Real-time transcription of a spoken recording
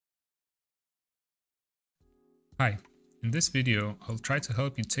Hi, in this video I'll try to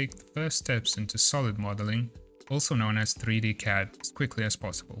help you take the first steps into solid modeling, also known as 3D CAD, as quickly as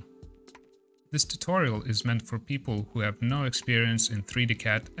possible. This tutorial is meant for people who have no experience in 3D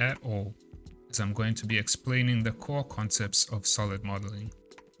CAD at all, as I'm going to be explaining the core concepts of solid modeling.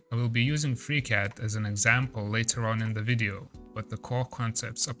 I will be using FreeCAD as an example later on in the video, but the core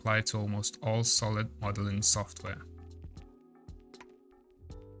concepts apply to almost all solid modeling software.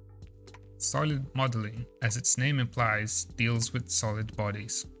 Solid modeling, as its name implies, deals with solid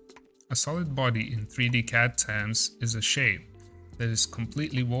bodies. A solid body in 3D CAD terms is a shape that is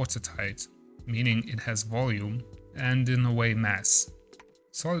completely watertight, meaning it has volume and, in a way, mass.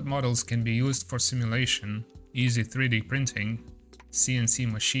 Solid models can be used for simulation, easy 3D printing,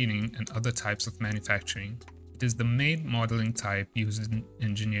 CNC machining, and other types of manufacturing. It is the main modeling type used in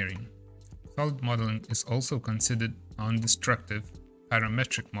engineering. Solid modeling is also considered non-destructive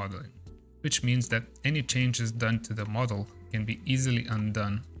parametric modeling, which means that any changes done to the model can be easily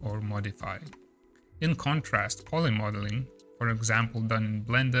undone or modified. In contrast, polymodeling, for example done in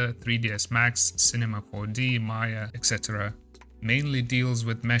Blender, 3ds Max, Cinema 4D, Maya, etc., mainly deals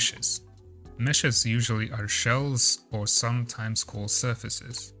with meshes. Meshes usually are shells or sometimes called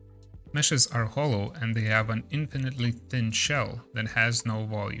surfaces. Meshes are hollow and they have an infinitely thin shell that has no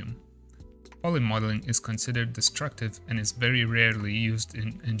volume. Polymodeling is considered destructive and is very rarely used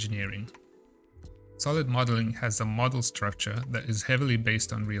in engineering. Solid modeling has a model structure that is heavily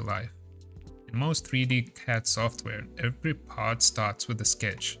based on real life. In most 3D CAD software, every part starts with a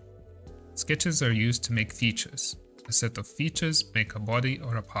sketch. Sketches are used to make features. A set of features make a body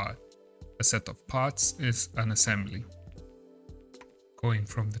or a part. A set of parts is an assembly. Going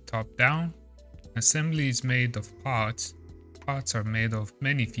from the top down, assembly is made of parts. Parts are made of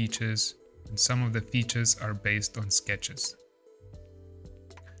many features, and some of the features are based on sketches.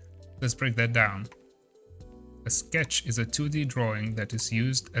 Let's break that down. A sketch is a 2D drawing that is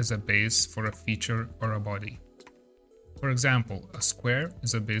used as a base for a feature or a body. For example, a square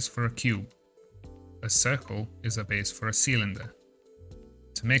is a base for a cube. A circle is a base for a cylinder.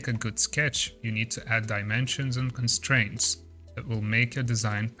 To make a good sketch, you need to add dimensions and constraints that will make your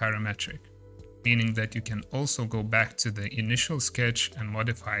design parametric, meaning that you can also go back to the initial sketch and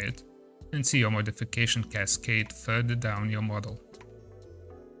modify it, and see your modification cascade further down your model.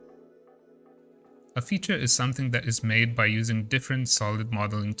 A feature is something that is made by using different solid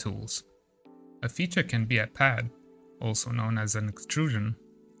modeling tools. A feature can be a pad, also known as an extrusion,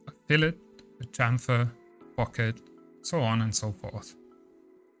 a fillet, a chamfer, pocket, so on and so forth.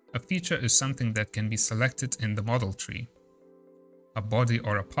 A feature is something that can be selected in the model tree. A body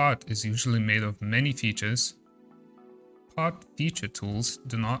or a part is usually made of many features. Part feature tools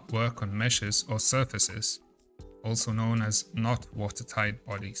do not work on meshes or surfaces, also known as not watertight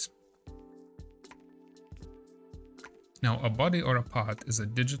bodies. Now, a body or a part is a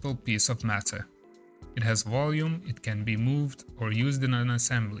digital piece of matter. It has volume, it can be moved or used in an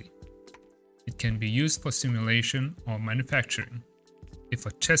assembly. It can be used for simulation or manufacturing. If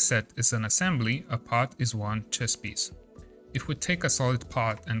a chess set is an assembly, a part is one chess piece. If we take a solid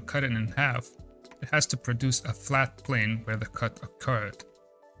part and cut it in half, it has to produce a flat plane where the cut occurred.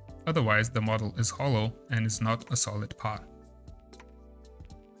 Otherwise, the model is hollow and is not a solid part.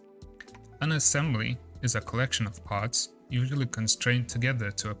 An assembly is a collection of parts, usually constrained together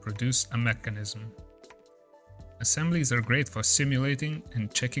to produce a mechanism. Assemblies are great for simulating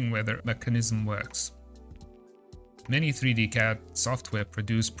and checking whether a mechanism works. Many 3D CAD software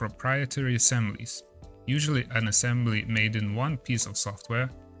produce proprietary assemblies. Usually an assembly made in one piece of software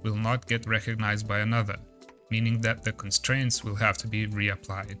will not get recognized by another, meaning that the constraints will have to be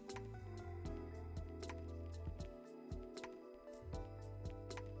reapplied.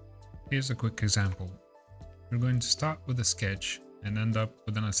 Here's a quick example. We're going to start with a sketch and end up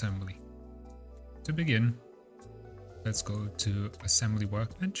with an assembly. To begin, let's go to Assembly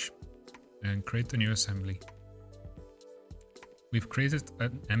Workbench and create a new assembly. We've created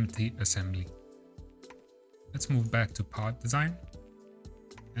an empty assembly. Let's move back to Part Design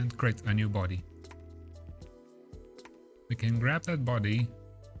and create a new body. We can grab that body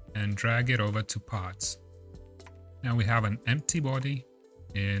and drag it over to Parts. Now we have an empty body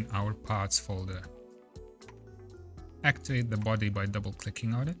in our Parts folder. Activate the body by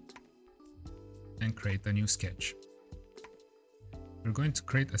double-clicking on it and create a new sketch. We're going to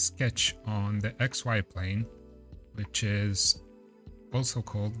create a sketch on the XY plane, which is also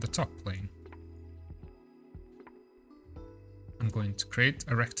called the top plane. I'm going to create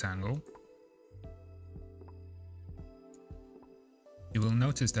a rectangle. You will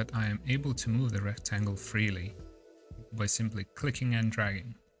notice that I am able to move the rectangle freely by simply clicking and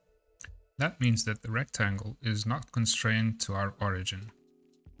dragging. That means that the rectangle is not constrained to our origin.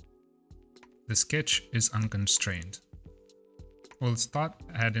 The sketch is unconstrained. We'll start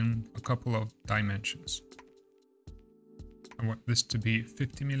adding a couple of dimensions. I want this to be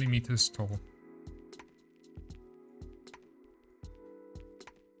 50 millimeters tall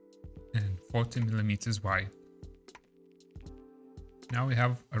and 40 millimeters wide. Now we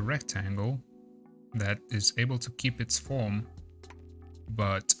have a rectangle that is able to keep its form,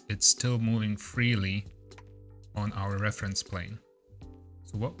 but it's still moving freely on our reference plane.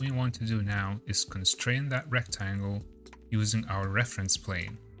 So what we want to do now is constrain that rectangle using our reference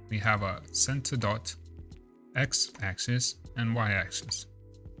plane. We have a center dot, x-axis and y-axis.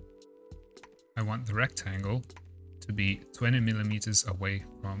 I want the rectangle to be 20 millimeters away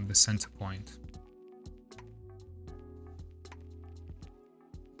from the center point.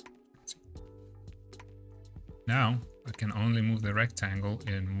 Now I can only move the rectangle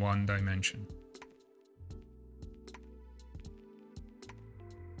in one dimension.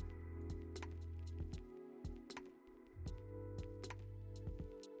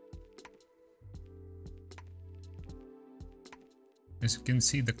 As you can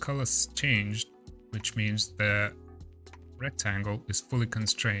see, the colors changed, which means the rectangle is fully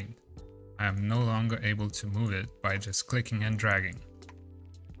constrained. I am no longer able to move it by just clicking and dragging.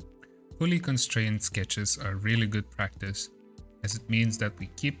 Fully constrained sketches are really good practice, as it means that we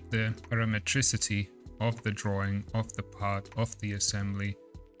keep the parametricity of the drawing, of the part, of the assembly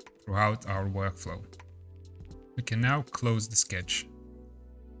throughout our workflow. We can now close the sketch.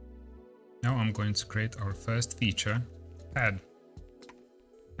 Now I'm going to create our first feature, pad.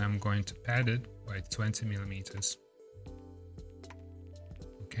 I'm going to pad it by 20 millimeters.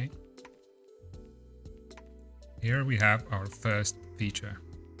 Okay. Here we have our first feature.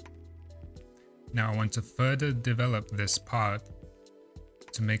 Now I want to further develop this part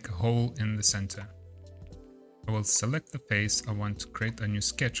to make a hole in the center. I will select the face I want to create a new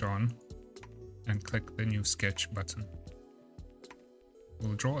sketch on and click the new sketch button.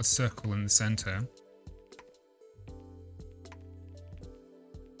 We'll draw a circle in the center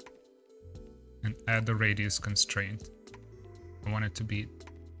and add the radius constraint. I want it to be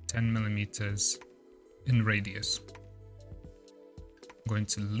 10 millimeters in radius. I'm going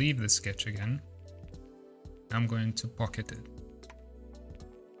to leave the sketch again. I'm going to pocket it.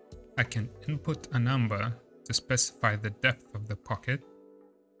 I can input a number to specify the depth of the pocket,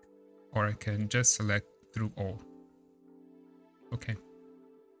 or I can just select through all. Okay.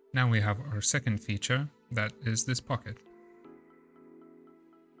 Now we have our second feature, that is this pocket.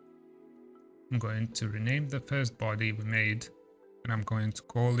 I'm going to rename the first body we made, and I'm going to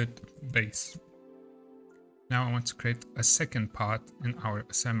call it base. Now I want to create a second part in our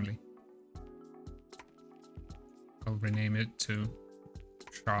assembly. I'll rename it to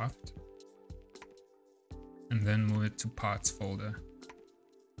shaft, and then move it to parts folder.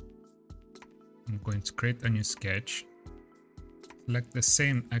 I'm going to create a new sketch, select the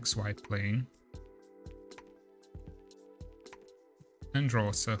same XY plane, and draw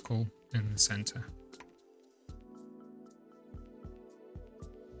a circle in the center.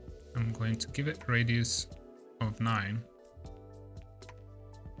 I'm going to give it a radius of 9,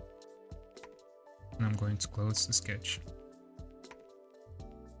 and I'm going to close the sketch.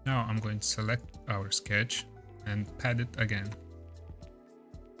 Now I'm going to select our sketch and pad it again.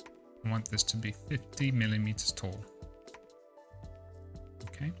 I want this to be 50 millimeters tall.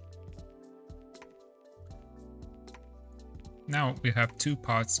 Okay. Now we have two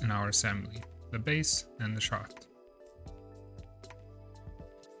parts in our assembly, the base and the shaft.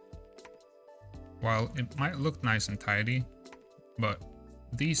 While it might look nice and tidy, but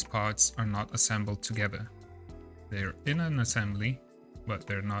these parts are not assembled together. They're in an assembly, but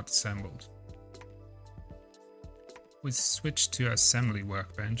they're not assembled. We switch to assembly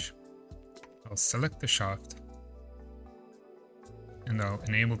workbench. I'll select the shaft and I'll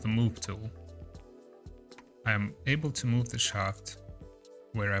enable the move tool. I am able to move the shaft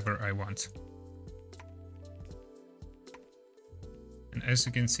wherever I want. And as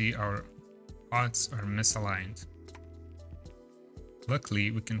you can see, our parts are misaligned. Luckily,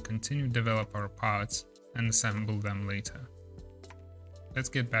 we can continue to develop our parts and assemble them later. Let's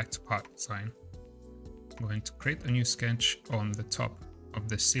get back to part design. I'm going to create a new sketch on the top of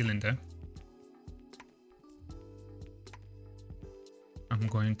the cylinder. I'm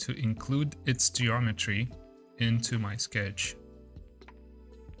going to include its geometry into my sketch.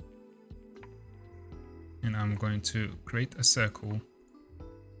 And I'm going to create a circle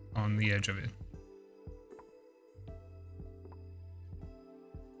on the edge of it.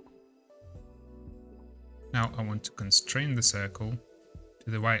 Now I want to constrain the circle to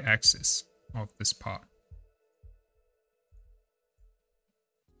the y-axis of this part.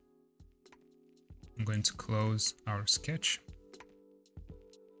 I'm going to close our sketch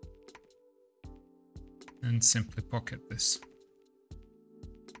and simply pocket this.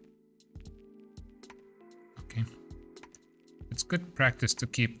 Okay. It's good practice to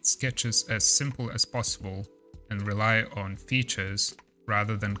keep sketches as simple as possible and rely on features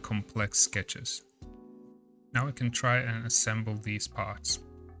rather than complex sketches. Now we can try and assemble these parts.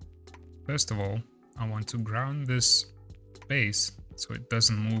 First of all, I want to ground this base so it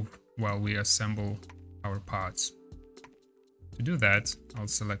doesn't move while we assemble our parts. To do that, I'll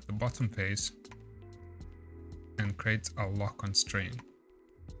select the bottom face and create a lock constraint.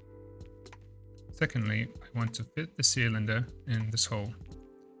 Secondly, I want to fit the cylinder in this hole.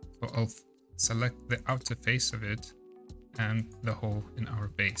 So I'll select the outer face of it and the hole in our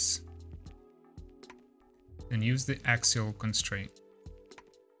base. And use the axial constraint.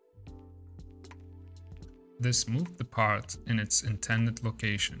 This moved the part in its intended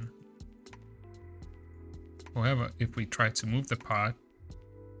location. However, if we try to move the part,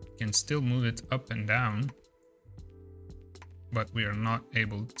 we can still move it up and down, but we are not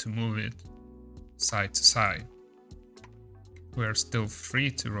able to move it side to side. We are still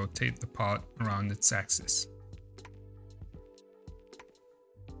free to rotate the part around its axis.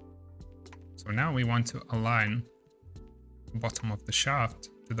 So now we want to align the bottom of the shaft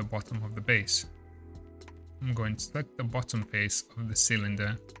to the bottom of the base. I'm going to select the bottom face of the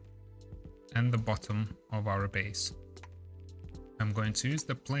cylinder and the bottom of our base. I'm going to use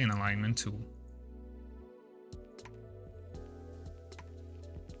the plane alignment tool.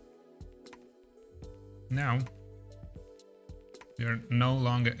 Now, we are no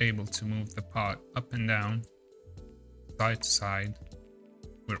longer able to move the part up and down, side to side.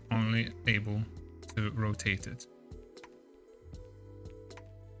 We're only able to rotate it.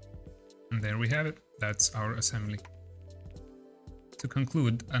 And there we have it. That's our assembly. To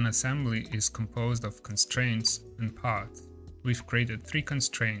conclude, an assembly is composed of constraints and parts. We've created 3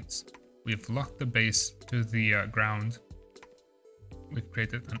 constraints. We've locked the base to the ground. We've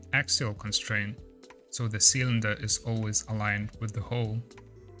created an axial constraint, so the cylinder is always aligned with the hole.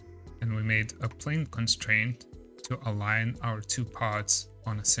 And we made a plane constraint to align our 2 parts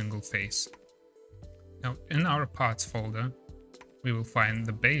on a single face. Now, in our parts folder, we will find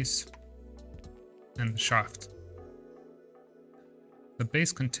the base and the shaft. The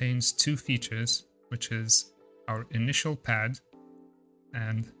base contains 2 features, which is our initial pad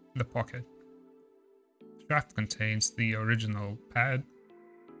and the pocket. The shaft contains the original pad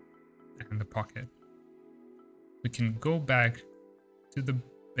and the pocket. We can go back to the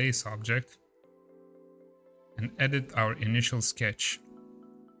base object and edit our initial sketch.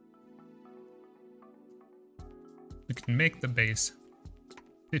 We can make the base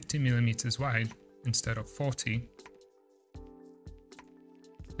 50 millimeters wide instead of 40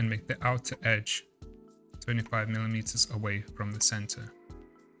 and make the outer edge 25 millimeters away from the center.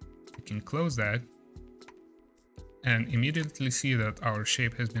 We can close that and immediately see that our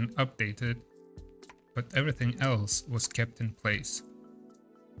shape has been updated, but everything else was kept in place.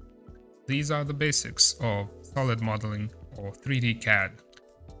 These are the basics of solid modeling or 3D CAD.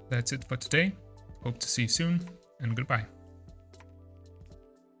 That's it for today. Hope to see you soon, and goodbye.